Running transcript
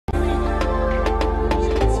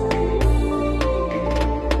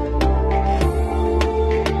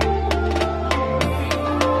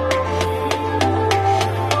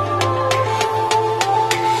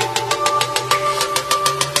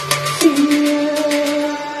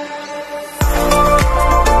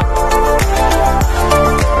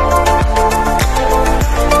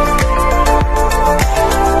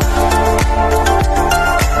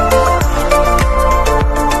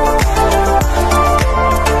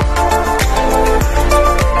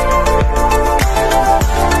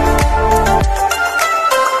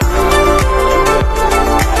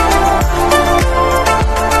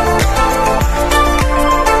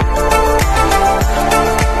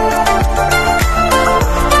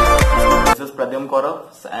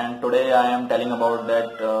Gaurav, and today I am telling about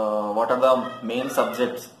that what are the main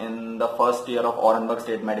subjects in the first year of Orenburg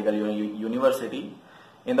State Medical University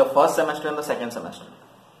in the first semester and the second semester.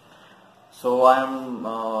 So I am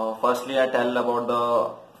firstly I tell about the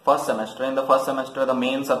first semester. In the first semester, the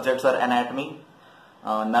main subjects are anatomy,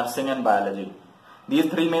 nursing, and biology. These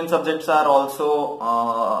three main subjects are also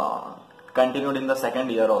continued in the second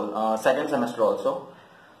semester also.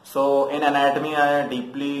 So in anatomy, I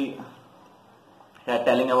deeply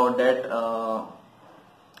telling about that.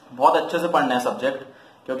 बहुत अच्छे से पढ़ना है subject,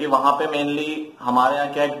 क्योंकि वहां पे mainly हमारे यहाँ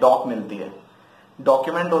क्या एक डॉक मिलती है,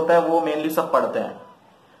 डॉक्यूमेंट होता है, वो मेनली सब पढ़ते हैं.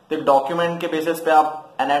 तो एक डॉक्यूमेंट के बेसिस पे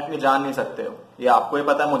आप एनाटॉमी जान नहीं सकते हो, ये आपको ही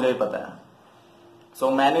पता है, मुझे ही पता है. सो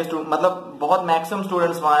मैंने मतलब बहुत मैक्सिमम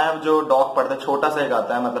स्टूडेंट्स वहां हैं जो डॉक पढ़ते हैं, छोटा सा एक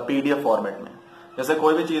आता है, मतलब पीडीएफ फॉर्मेट में. जैसे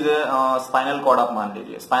कोई भी चीज है, स्पाइनल कॉर्ड आप मान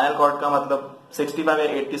लीजिए, स्पाइनल कॉर्ड का मतलब 65 या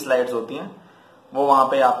 80 स्लाइड्स होती हैं, वो वहां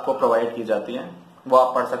पे आपको प्रोवाइड की जाती हैं, वो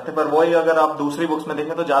आप पढ़ सकते हैं. पर वही अगर आप दूसरी बुक्स में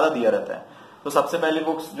देखें तो ज्यादा दिया रहता है. तो सबसे पहली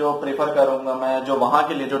बुक्स जो प्रेफर करूंगा मैं, जो वहां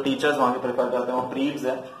के लिए जो टीचर्स वहां के प्रेफर करते हैं, वो प्रीव्स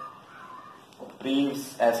है.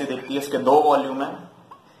 प्रीव्स ऐसी दिखती है, इसके 2 वॉल्यूम है,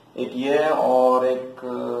 एक ये है और एक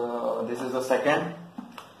दिस इज द सेकेंड,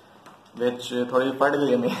 विच थोड़ी पढ़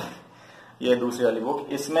गई है ये दूसरी वाली बुक.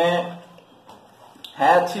 इसमें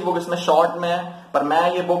है अच्छी बुक, इसमें शॉर्ट में है, पर मैं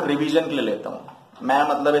ये बुक रिवीजन के लिए लेता हूँ. मैं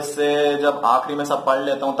मतलब इससे जब आखिरी में सब पढ़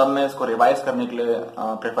लेता हूँ तब मैं इसको रिवाइज करने के लिए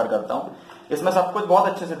प्रेफर करता हूँ. इसमें सब कुछ बहुत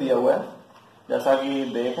अच्छे से दिया हुआ है, जैसा कि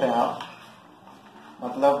देख रहे हैं आप.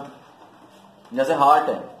 मतलब जैसे हार्ट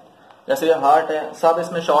है, जैसे ये हार्ट है, सब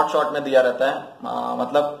इसमें शॉर्ट में दिया रहता है.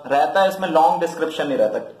 मतलब रहता है इसमें, लॉन्ग डिस्क्रिप्शन नहीं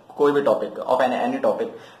रहता कोई भी topic of any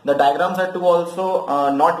topic. The diagrams are to also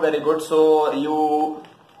not very good, so you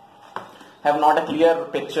have not a clear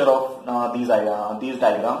picture of these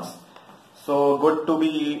diagrams. So good to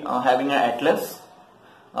be having an atlas,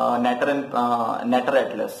 Netter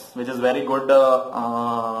atlas, which is very good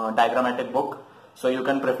diagrammatic book. So you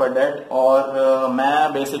can prefer that. और मैं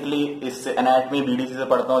basically इस anatomy BDC से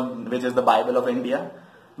पढ़ता हूँ, which is the Bible of India.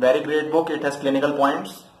 Very great book. It has clinical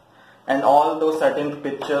points and all those certain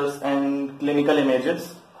pictures and clinical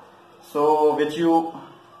images. So which you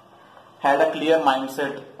had a clear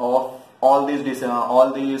mindset of all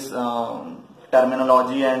these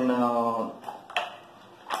terminology and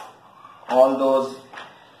all those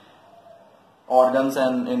organs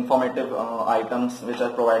and informative items which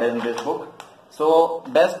are provided in this book. So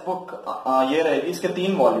best book ये रहेगी. इसके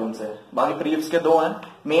 3 volumes है, बाकी प्रीव्स के 2 हैं.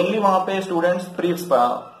 Mainly वहां पे students प्रीव्स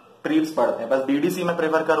पढ़ते हैं, बस बीडीसी में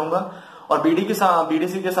प्रेफर करूंगा. और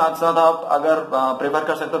बीडीसी के साथ साथ आप अगर प्रेफर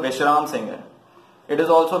कर सकते हो, विश्राम सिंह है. It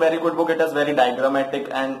is also very good book. It has very diagrammatic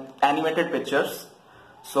and animated pictures.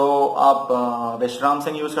 So आप विश्राम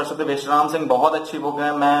सिंह यूज कर सकते हैं. विश्राम सिंह बहुत अच्छी बुक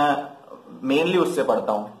है, मैं मेनली उससे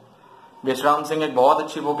पढ़ता हूँ. विश्राम सिंह एक बहुत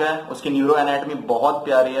अच्छी बुक है, उसकी न्यूरो एनाटॉमी बहुत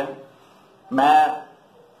प्यारी है. मैं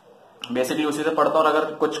बेसिकली उसी से पढ़ता हूँ. और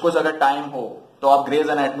अगर कुछ अगर टाइम हो तो आप ग्रेज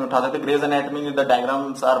एनाटॉमी उठा सकते हैं. Graze anatomy the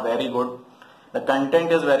diagrams are very good, the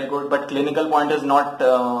content is very good, but clinical point is not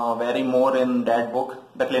very more in that book.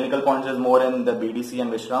 The clinical points is more in the BDC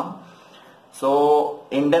and Vishram. So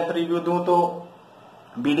in depth review दूं तो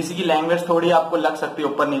BDC की language थोड़ी आपको लग सकती है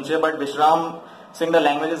ऊपर नीचे, but विश्राम Singh the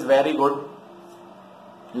language is very good.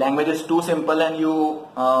 Language is too simple and you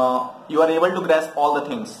are able to grasp all the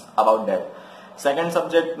things about that. Second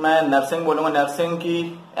subject मैं नर्सिंग बोलूंगा. नर्सिंग की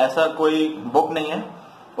ऐसा कोई बुक नहीं है,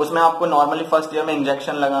 उसमें आपको नॉर्मली फर्स्ट ईयर में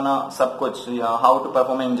इंजेक्शन लगाना सब कुछ, how to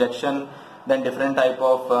perform injection, then different type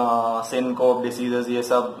of syncope diseases, ये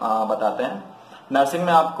सब बताते हैं. नर्सिंग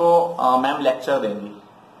में आपको मैम लेक्चर देंगी.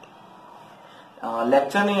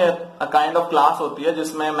 लेक्चर नहीं है, काइंड ऑफ क्लास होती है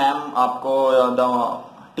जिसमें मैम आपको the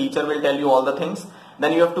teacher will tell you all the things,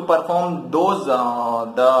 then you have to perform those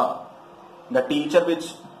the teacher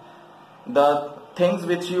which the things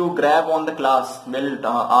which you grab on the class will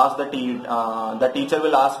ask the teacher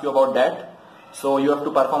will ask you about that. So you have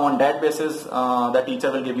to perform on that basis. The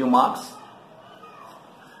teacher will give you marks.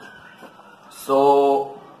 So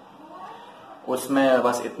उसमें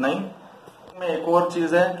बस इतना ही. में एक और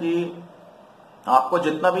चीज है कि आपको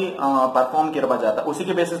जितना भी परफॉर्म किया जाता है उसी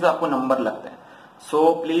के बेसिस पे आपको नंबर लगते हैं. So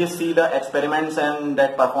please see the experiments and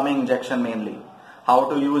that performing injection mainly. How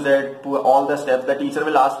to use it, all the steps. The teacher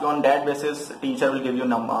will ask you on that basis. Teacher will give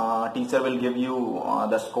you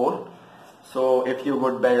the score. So if you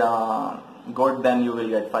good, then you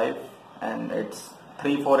will get 5, and it's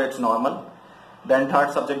 3-4. It's normal. Then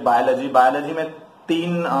third subject biology. Biology में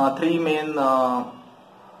 3 main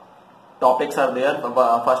topics are there.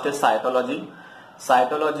 First is cytology,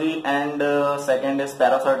 and second is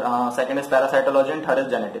parasitology, and third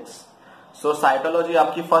is genetics. So cytology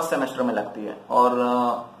आपकी first semester में लगती है। और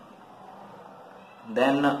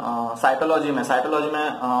then cytology में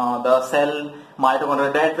the cell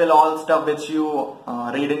mitochondria, that will all stuff which you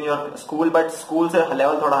read in your school, but school से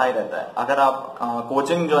level थोड़ा high रहता है। अगर आप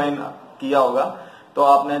कोचिंग ज्वाइन किया होगा तो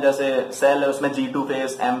आपने जैसे सेल है उसमें G2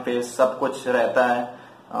 फेस, M फेस सब कुछ रहता है,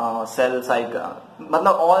 सेल साइकिल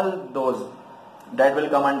मतलब all those that will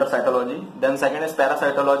come under cytology. Then second is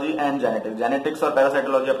parasitology and genetics. Genetics और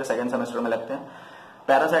पैरासाइटोलॉजी आपके सेकंड सेमेस्टर में लगते हैं।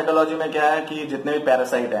 पैरासाइटोलॉजी में क्या है कि जितने भी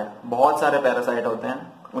पैरासाइट हैं, बहुत सारे पैरासाइट होते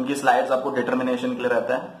हैं, उनकी स्लाइड्स आपको डिटर्मिनेशन के लिए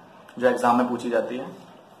रहता है जो एग्जाम में पूछी जाती है।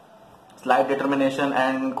 Slide determination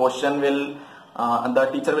and question will the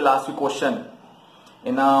teacher will ask you question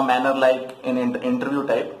in a manner like in interview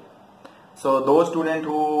type. So those student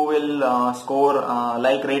who will score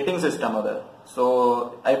like rating system other. So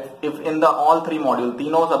if in the all three module,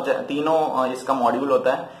 तीनों इसका module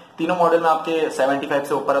होता है, तीनों module में आपके 75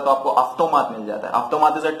 से ऊपर है तो आपको अफ्तोमात मिल जाता है।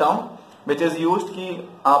 अफ्तोमात is a term which is used कि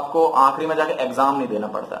आपको आखिरी में जाके एग्जाम नहीं देना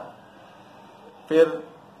पड़ता। फिर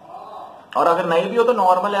और अगर नहीं भी हो तो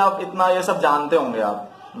नॉर्मल है, आप इतना ये सब जानते होंगे, आप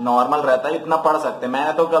नॉर्मल रहता है, इतना पढ़ सकते हैं।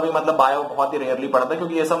 मैंने तो कभी मतलब बायो बहुत ही रेयरली पढ़ता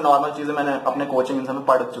क्योंकि ये सब नॉर्मल चीजें मैंने अपने कोचिंग में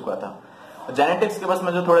पढ़ चुका था। जेनेटिक्स के बस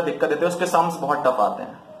में जो थोड़े दिक्कत देते हैं उसके सम्स बहुत टफ आते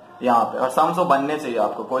हैं यहाँ पे, और सम्स वो बनने चाहिए,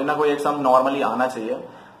 आपको कोई ना कोई एक सम नॉर्मली आना चाहिए।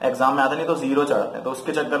 एग्जाम में आता नहीं तो 0 चढ़ते हैं, तो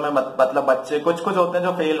उसके चक्कर में मतलब बच्चे कुछ होते हैं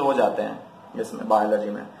जो फेल हो जाते हैं इसमें बायोलॉजी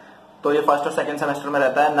में। तो ये फर्स्ट और सेकंड सेमेस्टर में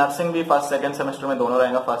रहता है। नर्सिंग भी फर्स्ट सेकंड सेमेस्टर में दोनों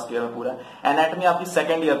रहेगा, फर्स्ट ईयर में पूरा। एनाटॉमी आपकी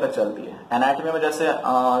सेकंड ईयर तक चलती है। एनाटॉमी में जैसे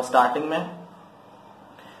स्टार्टिंग में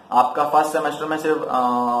आपका फर्स्ट सेमेस्टर में सिर्फ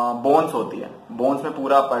बोन्स होती है, बोन्स में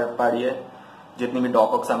पूरा पढ़िए, जितनी भी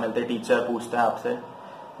डॉक मिलते हैं, टीचर पूछते हैं आपसे,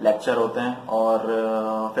 लेक्चर होते हैं।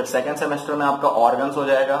 और फिर सेकेंड सेमेस्टर में आपका ऑर्गन्स हो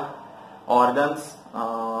जाएगा, organs,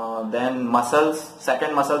 then muscles,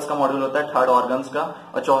 second muscles का मॉड्यूल होता है, थर्ड ऑर्गन्स का,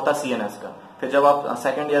 और चौथा CNS का। फिर जब आप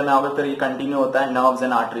सेकेंड ईयर में आओगे फिर ये कंटिन्यू होता है nerves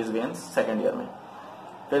and arteries veins second year में।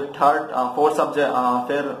 फिर फोर्थ सब्जेक्ट,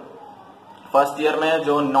 फिर फर्स्ट ईयर में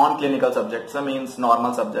जो नॉन क्लिनिकल सब्जेक्ट्स है, मींस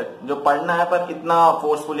नॉर्मल सब्जेक्ट जो पढ़ना है पर इतना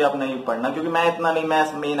फोर्सफुली आप नहीं पढ़ना, क्योंकि मैं इतना नहीं,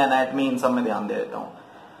 मैं मेन एनाटमी इन सब में ध्यान दे देता हूँ।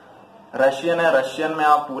 रशियन है, रशियन में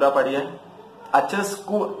आप पूरा पढ़िए अच्छे।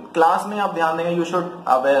 स्कूल क्लास में आप ध्यान देंगे, you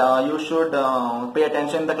should pay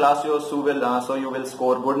attention in the class, so you will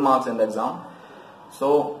score good marks in the exam.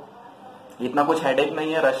 सो इतना कुछ हेडेक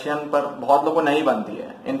नहीं है रशियन पर, बहुत लोगों को नहीं बनती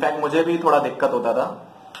है। इनफैक्ट मुझे भी थोड़ा दिक्कत होता था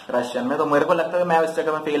रशियन में, तो मेरे को लगता है मैं इस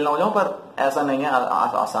जगह में फेल ना हो जाऊं, पर ऐसा नहीं है,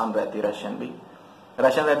 आसान रहती है रशियन भी।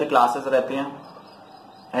 रशियन रहती, क्लासेस रहती हैं,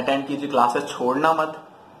 अटेंड कीजिए, क्लासेस छोड़ना मत।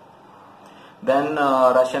 देन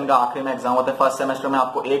रशियन का आखिरी में एग्जाम होता है। फर्स्ट सेमेस्टर में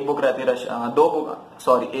आपको एक बुक रहती है,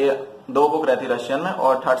 दो बुक रहती है रशियन में,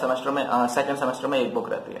 और थर्ड सेमेस्टर में, सेकंड सेमेस्टर में एक बुक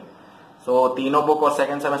रहती है। सो तीनों बुक, और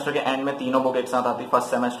सेकंड सेमेस्टर के एंड में तीनों बुक एक साथ आती है। फर्स्ट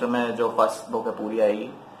सेमेस्टर में जो फर्स्ट बुक है पूरी आएगी।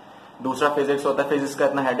 दूसरा फिजिक्स होता है, फिजिक्स का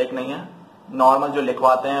इतना हेडेक नहीं है, नॉर्मल जो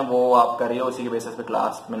लिखवाते हैं वो आप करिए, उसी के बेसिस पे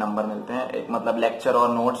क्लास में नंबर मिलते हैं। एक मतलब लेक्चर और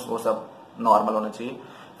नोट्स वो सब नॉर्मल होना चाहिए।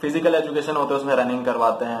 फिजिकल एजुकेशन होते हैं, उसमें रनिंग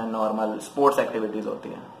करवाते हैं, नॉर्मल स्पोर्ट्स एक्टिविटीज होती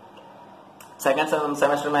है। सेकेंड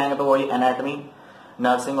सेमेस्टर में आएंगे तो वही एनाटॉमी,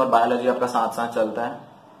 नर्सिंग और बायोलॉजी आपका साथ साथ चलता है।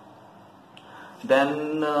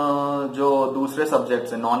 देन जो दूसरे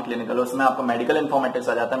सब्जेक्ट्स है नॉन क्लिनिकल, उसमें आपको मेडिकल इन्फॉर्मेटिक्स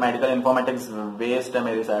आ जाता है। मेडिकल इन्फॉर्मेटिक्स वेस्ट है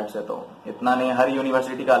मेरी साइड से, तो इतना नहीं, हर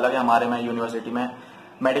यूनिवर्सिटी का अलग है। हमारे में यूनिवर्सिटी में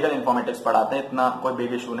मेडिकल इन्फॉर्मेटिक्स पढ़ाते हैं, इतना कोई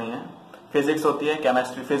बिग इशू नहीं है। फिजिक्स होती है,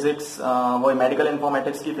 केमिस्ट्री, फिजिक्स वही मेडिकल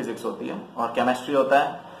इन्फॉर्मेटिक्स की फिजिक्स होती है, और केमिस्ट्री होता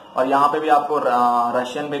है। और यहाँ पे भी आपको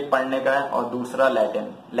रशियन भी पढ़ने का है, और दूसरा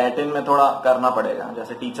लैटिन। लैटिन में थोड़ा करना पड़ेगा,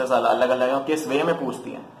 जैसे टीचर्स अलग अलग है, किस वे में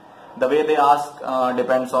पूछती है, the way they ask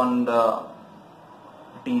depends on the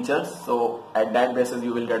teachers, so at that basis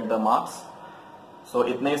you will get the marks. सो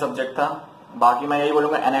इतने ही सब्जेक्ट था। बाकी मैं यही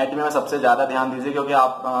बोलूंगा, एनाटॉमी में सबसे ज्यादा ध्यान दीजिए, क्योंकि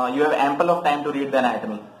आप you have ample of time to read the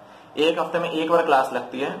anatomy. एक हफ्ते में एक बार क्लास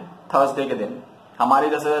लगती है, थर्सडे के दिन। हमारी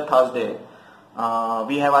जैसे Thursday,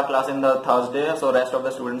 we have our class in the Thursday, so rest of the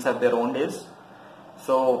students have their own days.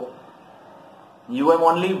 So you have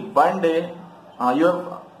only one day, you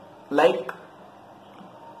have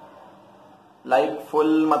like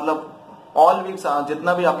full, मतलब ऑल वीक्स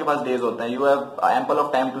जितना भी आपके पास डेज होते हैं, you have ample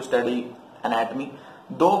of time to study anatomy.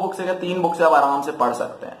 2 book से या 3 book से आप आराम से पढ़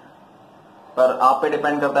सकते हैं, पर आप पे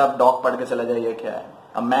डिपेंड करता है, आप डॉक पढ़ के चले जाइए क्या है।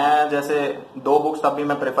 अब मैं जैसे 2 बुक्स तब भी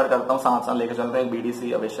मैं प्रेफर करता हूँ, साथ साथ लेके चलते हैं,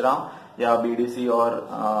 BDC अविश्राम या BDC और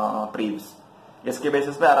प्रीव्स। इसके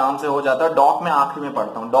बेसिस पे आराम से हो जाता है। डॉक में आखिरी में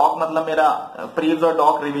पढ़ता हूँ, डॉक मतलब मेरा प्रीव्स और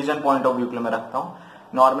dock revision point of view के लिए मैं रखता हूँ,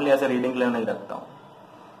 नॉर्मली ऐसे रीडिंग के लिए नहीं रखता हूँ।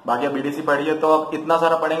 बाकी आप BDC पढ़िए, तो आप इतना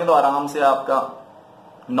सारा पढ़ेंगे तो आराम से आपका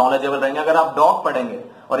नॉलेजेबल रहेंगे। अगर आप डॉक पढ़ेंगे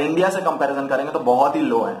और इंडिया से कंपैरिजन करेंगे तो बहुत ही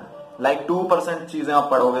लो है, लाइक 2% चीजें आप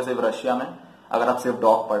पढ़ोगे सिर्फ रशिया में अगर आप सिर्फ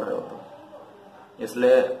डॉग पढ़ रहे हो तो।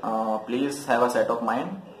 इसलिए please have a set of mind.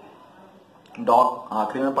 Dog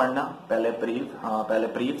आखिरी में पढ़ना, पहले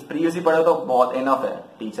प्रीवियस ही पढ़े तो बहुत इनफ है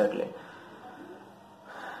टीचर के लिए।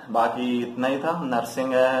 बाकी इतना ही था।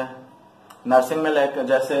 नर्सिंग है, नर्सिंग में लाइक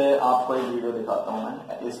जैसे आपको एक वीडियो दिखाता हूं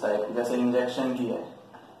मैं इस टाइप की, जैसे इंजेक्शन की है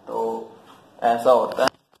तो ऐसा होता है।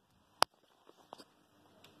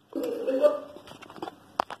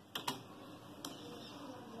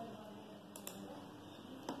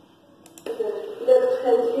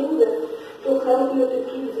 To help you to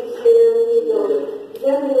keep this layer.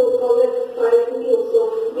 Then you will collect 5 meals of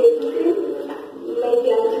medicine, maybe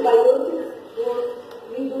antibiotics. What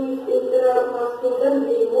we do is intramuscular, then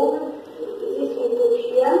we remove this we put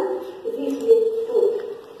here, this we put.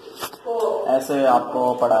 ऐसे आपको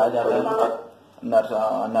पढ़ाया जाता है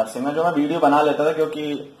nursing में। जो मैं video बना लेता था क्योंकि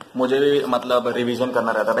मुझे भी मतलब रिवीजन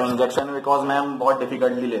करना रहता था इंजेक्शन, बिकॉज मैम बहुत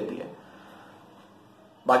डिफिकल्टली लेती है।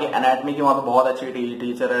 बाकी एनाटमी की वहां पे बहुत अच्छी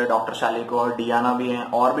टीचर है, डॉक्टर शालिक और डियाना भी हैं,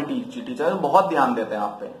 और भी टीचर बहुत ध्यान देते हैं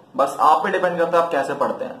आप पे। बस आप पे डिपेंड करता है आप कैसे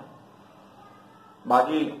पढ़ते हैं।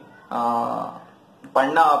 बाकी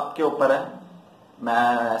पढ़ना आपके ऊपर है,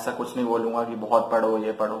 मैं ऐसा कुछ नहीं बोलूंगा कि बहुत पढ़ो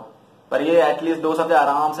ये पढ़ो, पर ये एटलीस्ट 2 सब्जेक्ट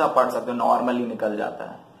आराम से आप पढ़ सकते हो, नॉर्मली निकल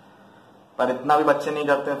जाता है। पर इतना भी बच्चे नहीं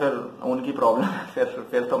करते, फिर उनकी प्रॉब्लम है,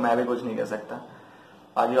 फिर तो मैं भी कुछ नहीं कह सकता।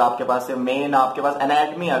 बाकी आपके पास से मेन आपके पास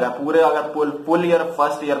एनाटमी, अगर फुल ईयर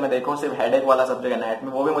फर्स्ट ईयर में देखो सिर्फ हेडेक वाला सब्जेक्ट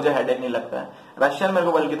एनाटमी, वो भी मुझे हेडेक नहीं लगता है। रशियन मेरे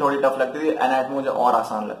को बल्कि थोड़ी टफ लगती थी, एनाटमी मुझे और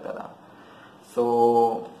आसान लगता था। So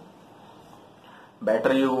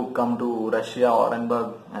better you come to Russia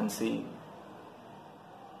Orenburg and C.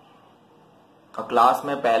 Class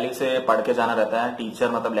में पहले से पढ़ के जाना रहता है,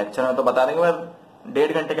 टीचर मतलब लेक्चर में तो बता देंगे, मैं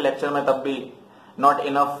 1.5 घंटे के लेक्चर में तब भी not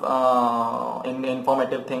enough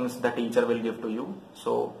informative things the teacher will give to you.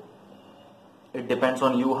 So it depends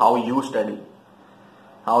on you how you study,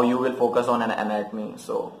 how you will focus on an anatomy.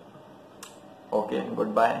 So okay,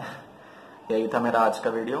 goodbye. यही था मेरा आज का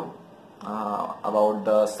video about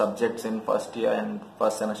the subjects in first year and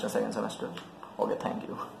first semester, second semester. Okay, thank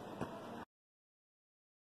you.